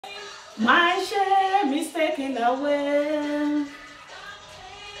My shame is taken away.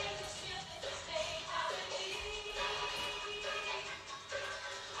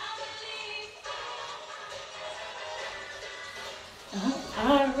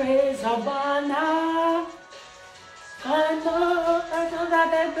 I raise a banner. I know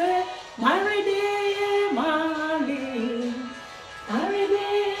that my Redeemer lives. My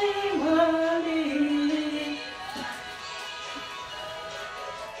Redeemer lives.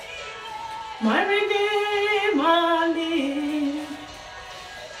 My Redeemer lives.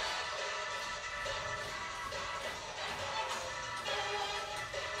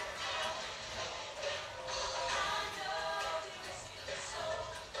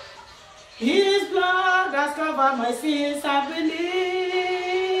 His blood has covered my sins, I believe.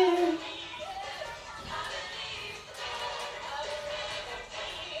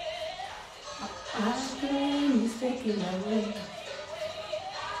 Our pain is taken away.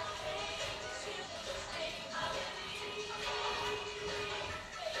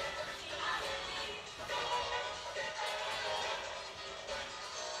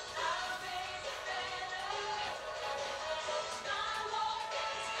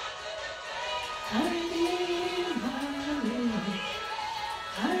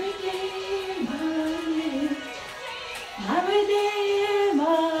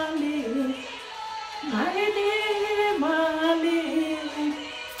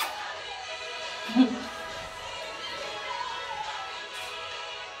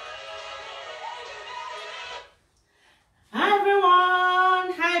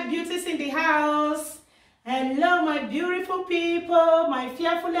 Everyone, hi beauties in the house. Hello my beautiful people, my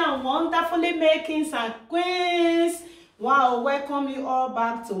fearfully and wonderfully made kings and queens. Wow, welcome you all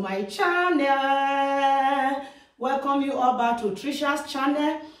back to my channel. Welcome you all back to Trisha's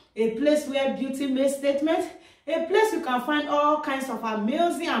channel, a place where beauty makes statements, a place you can find all kinds of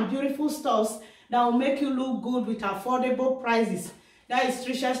amazing and beautiful stuff that will make you look good with affordable prices. That is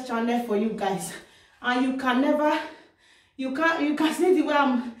Trisha's channel for you guys. And you can never, you can see the way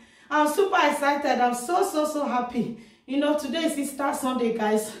I'm super excited. I'm so happy. You know, today is Easter Sunday,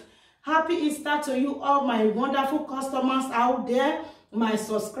 guys. Happy Easter to you all, my wonderful customers out there, my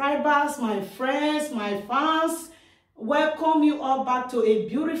subscribers, my friends, my fans. Welcome you all back to a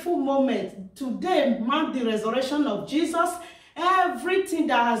beautiful moment. Today marks the resurrection of Jesus. Everything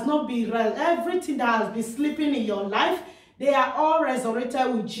that has not been everything that has been sleeping in your life, they are all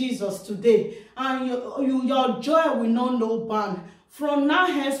resurrected with Jesus today. And your joy will not know bound. From now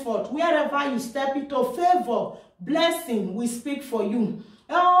henceforth, wherever you step into, favor, blessing will speak for you.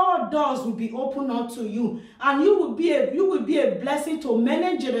 All doors will be opened unto you, and you will be a blessing to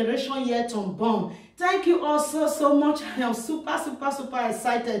many generations yet unborn. Thank you all so much. I am super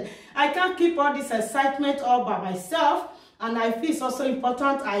excited. I can't keep all this excitement all by myself, and I feel it's also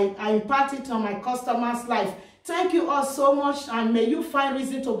important I impart it on my customers' life. Thank you all so much, and may you find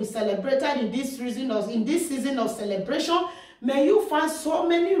reason to be celebrated in this season of celebration. May you find so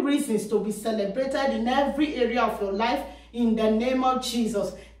many reasons to be celebrated in every area of your life in the name of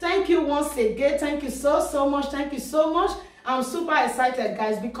Jesus. Thank you once again. Thank you so much. Thank you so much. I'm super excited,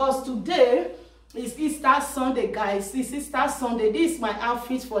 guys, because today is Easter Sunday, guys. It's Easter Sunday. This is my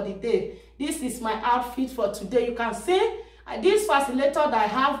outfit for the day. This is my outfit for today. You can see this fascinator that I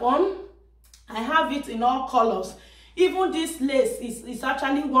have on. I have it in all colors. Even this lace is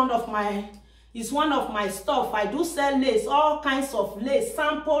actually one of my stuff. I do sell lace, all kinds of lace,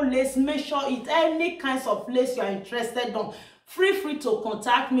 sample lace, measure it, any kinds of lace you are interested on. Free to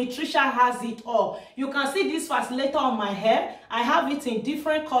contact me. Trisha has it all. You can see this fascinator on my hair. I have it in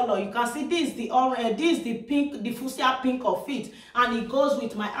different color. You can see this is the orange, this is the pink, the fuchsia pink of it, and it goes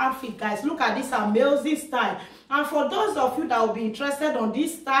with my outfit, guys. Look at this amazing style. And for those of you that will be interested on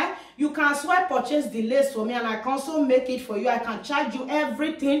this style, you can as well purchase the lace for me, and I can also make it for you. I can charge you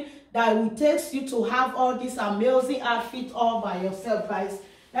everything that will take you to have all this amazing outfit all by yourself, guys.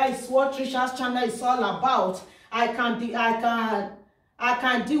 That is what Trisha's channel is all about. I can DIY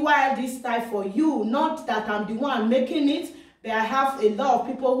this style for you. Not that I'm the one making it, but I have a lot of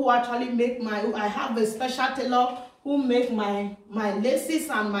people who actually make I have a special tailor who make my laces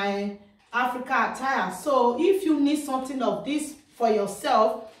and my Africa attire. So if you need something of this for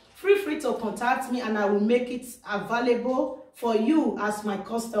yourself, feel free to contact me, and I will make it available for you as my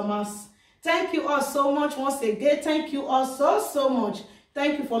customers. Thank you all so much once again. Thank you all so much.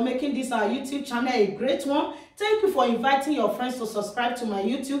 Thank you for making this our YouTube channel a great one. Thank you for inviting your friends to subscribe to my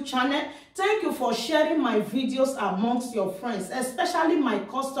YouTube channel. Thank you for sharing my videos amongst your friends, especially my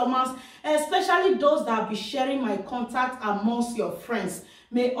customers, especially those that will be sharing my contact amongst your friends.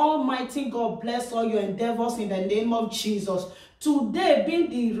 May Almighty God bless all your endeavors in the name of Jesus. Today being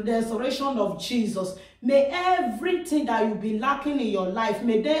the resurrection of Jesus, may everything that you be lacking in your life,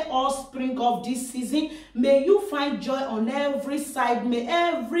 may they all spring up this season. May you find joy on every side. May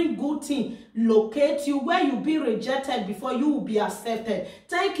every good thing locate you. Where you be rejected before, you will be accepted.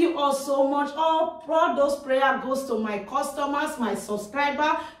 Thank you all so much. All those prayer goes to my customers, my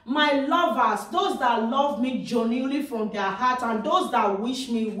subscribers, my lovers, those that love me genuinely from their heart, and those that wish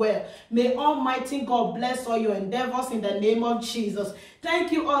me well. May Almighty God bless all your endeavors in the name of Jesus.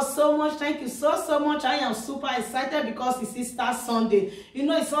 Thank you all so much. Thank you so much. I am super excited because it's Easter Sunday. You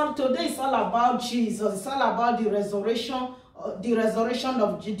know, today it's all about Jesus. It's all about the resurrection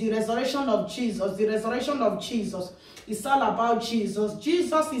of Jesus. It's all about Jesus.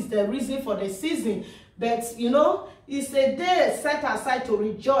 Jesus is the reason for the season. But you know, it's a day set aside to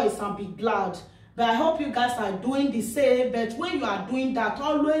rejoice and be glad. But I hope you guys are doing the same. But when you are doing that,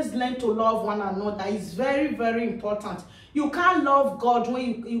 always learn to love one another. It's very, very important. You can't love God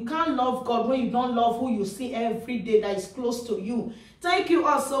when you can't love God when you don't love who you see every day that is close to you. Thank you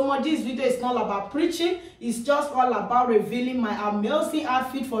all so much. This video is not about preaching. It's just all about revealing my amazing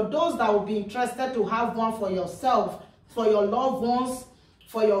outfit for those that will be interested to have one for yourself, for your loved ones,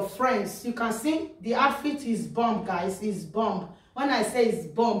 for your friends. You can see the outfit is bomb, guys. It's bomb. When I say it's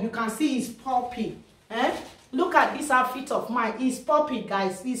bomb, you can see it's poppy. Look at this outfit of mine. It's poppy,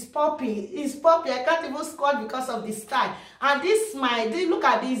 guys. It's poppy. It's poppy. I can't even squat because of the style. And look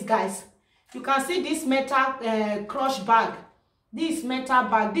at these, guys. You can see this metal crush bag. This metal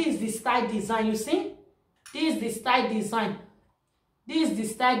bag. This is the style design. You see? This is the style design. This is the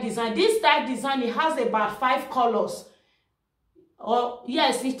style design. This style design, it has about 5 colors. Oh,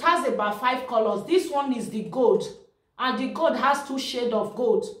 yes, it has about 5 colors. This one is the gold. And the gold has 2 shades of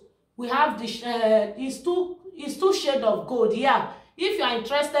gold. We have the it's two shades of gold. Yeah, if you are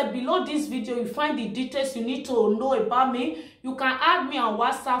interested, below this video you find the details you need to know about me. You can add me on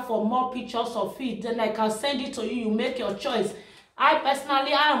WhatsApp for more pictures of it, then I can send it to you. You make your choice. I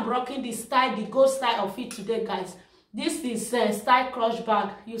am rocking the style, the gold style of it today, guys. This is style crush bag.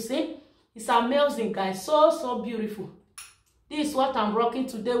 You see, it's amazing, guys. So beautiful. This is what I'm rocking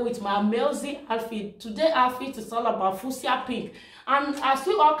today with my amazing outfit. Today's outfit is all about fuchsia pink. And as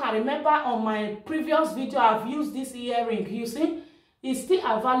you all can remember, on my previous video, I've used this earring. You see, it's still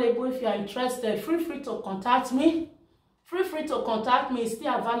available if you are interested. Feel free to contact me. Feel free to contact me. It's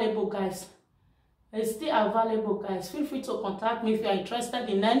still available, guys. It's still available, guys. Feel free to contact me if you are interested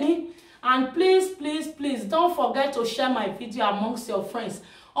in any. And please don't forget to share my video amongst your friends.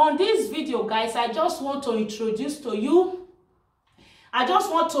 On this video, guys, I just want to introduce to you. I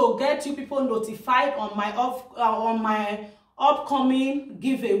just want to get you people notified on my upcoming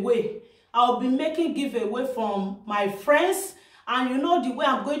giveaway. I'll be making giveaway from my friends, and you know the way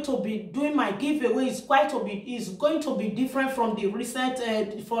I'm going to be doing my giveaway is going to be different from the recent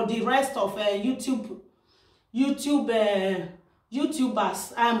for the rest of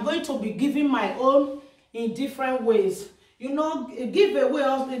YouTubers. I'm going to be giving my own in different ways. You know,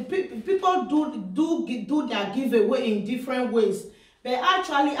 giveaway, people do their giveaway in different ways. But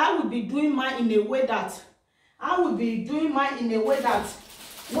actually, I will be doing mine in a way that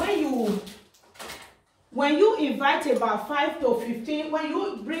when you invite about 5 to 15, when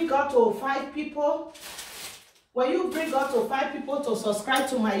you bring out to 5 people, to subscribe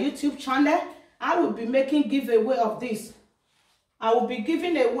to my YouTube channel, I will be making giveaway of this. I will be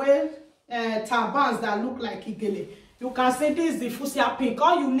giving away turbans that look like igele. You can say this is the fuchsia pink.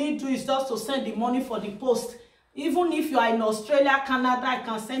 All you need to do is just to send the money for the post. Even if you are in Australia, Canada, I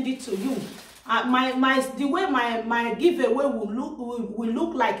can send it to you. The way my giveaway will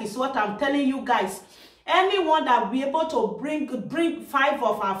look like is what I'm telling you guys. Anyone that will be able to bring 5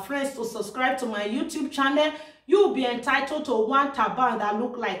 of our friends to subscribe to my YouTube channel, you will be entitled to 1 turban that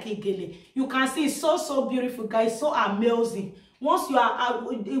look like igele. You can see it's so beautiful, guys, so amazing. Once you are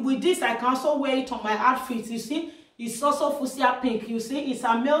with this, I can also wear it on my outfit. You see, it's also fuchsia pink. You see, it's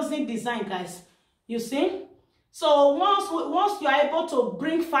amazing design, guys. You see. So once you are able to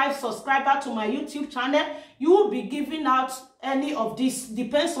bring 5 subscribers to my YouTube channel, you will be giving out any of this.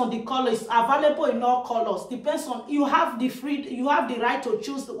 Depends on the color. It's available in all colors. Depends on, you have the right to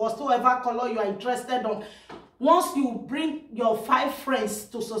choose whatsoever color you are interested on. Once you bring your 5 friends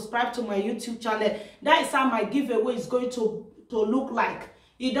to subscribe to my YouTube channel, that is how my giveaway is going to look like.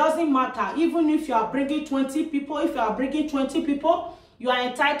 It doesn't matter. Even if you are bringing 20 people, you are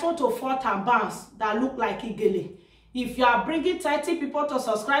entitled to 4 turbans that look like igele. If you are bringing 30 people to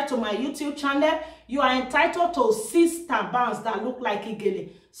subscribe to my YouTube channel, you are entitled to 6 turbans that look like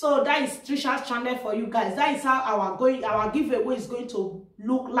igele. So that is Trisha's channel for you guys. That is how our giveaway is going to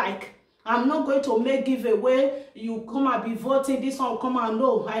look like. I'm not going to make giveaway. You come and be voting. This one come and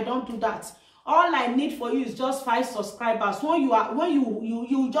no, I don't do that. All I need for you is just 5 subscribers. When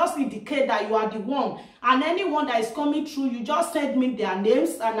you just indicate that you are the one, and anyone that is coming through, you just send me their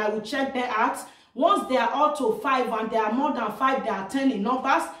names and I will check them out. Once they are up to 5 and they are more than 5, they are 10 in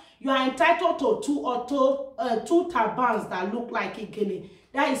numbers, you are entitled to 2 turbans that look like Igele.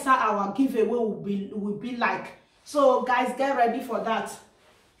 That is how our giveaway will be like. So guys, get ready for that.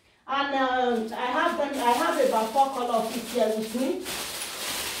 And I have about 4 colors here with me.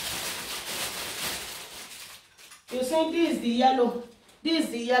 You see, this is the yellow. This is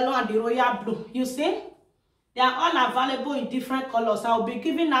the yellow and the royal blue. You see? They are all available in different colors. I will be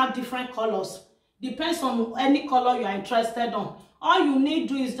giving out different colors. Depends on any color you are interested on. All you need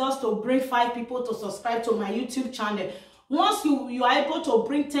to do is just to bring 5 people to subscribe to my YouTube channel. Once you are able to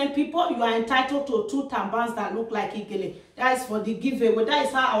bring 10 people, you are entitled to 2 turbans that look like Igele. That is for the giveaway. That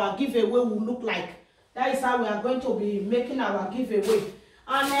is how our giveaway will look like. That is how we are going to be making our giveaway.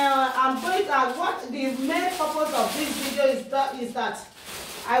 And I'm going to, what the main purpose of this video is that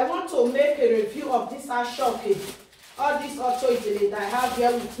I want to make a review of this shocking. All this auto Igele that I have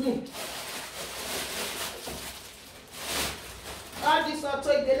here with me. All this auto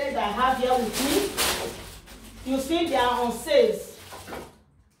Igele that I have here with me. You see, they are on sales.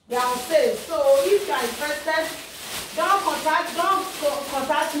 They are on sales. So if you are interested, don't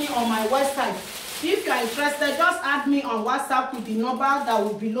contact me on my website. If you are interested, just add me on WhatsApp with the number that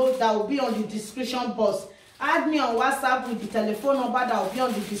will be on the description box. Add me on WhatsApp with the telephone number that will be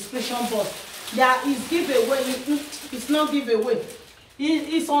on the description box. There is giveaway. It's not giveaway.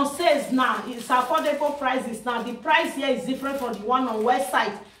 It's on sales now. It's affordable prices now. The price here is different from the one on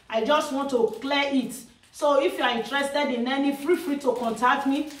website. I just want to clear it. So if you are interested in any, feel free to contact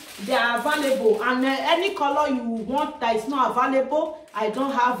me. They are available. And any color you want that is not available, I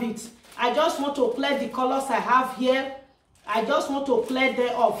don't have it. I just want to clear the colors I have here. I just want to clear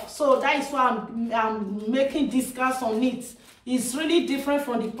them off. So that is why I'm making discounts on it. It's really different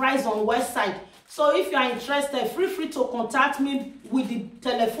from the price on website. So if you are interested, feel free to contact me with the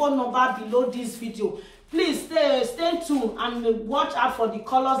telephone number below this video. Please stay tuned and watch out for the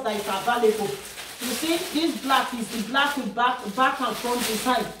colors that is available. You see, this black is the black with back and front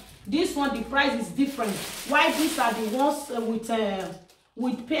design. This one, the price is different. Why these are the ones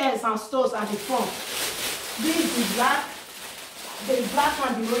with pears and stars at the front. This is the black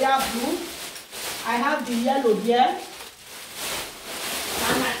and the royal blue. I have the yellow here,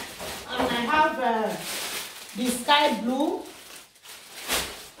 and I have the sky blue,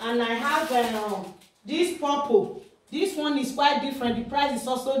 and I have this purple. This one is quite different. The price is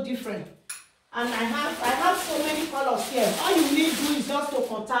also different. And I have so many colors here. All you need to do is just to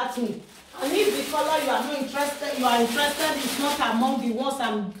contact me. And if the color you are interested is not among the ones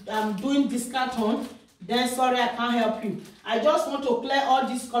I'm doing discount on, then sorry, I can't help you. I just want to clear all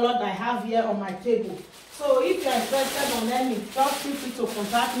these colors that I have here on my table. So if you're interested on any, just feel free to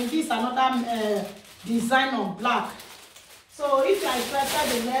contact me. This is another design on black. So if you're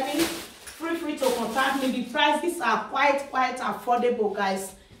interested in any, feel free to contact me. The prices are quite affordable,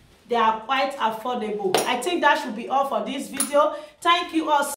 guys. They are quite affordable. I think that should be all for this video. Thank you all.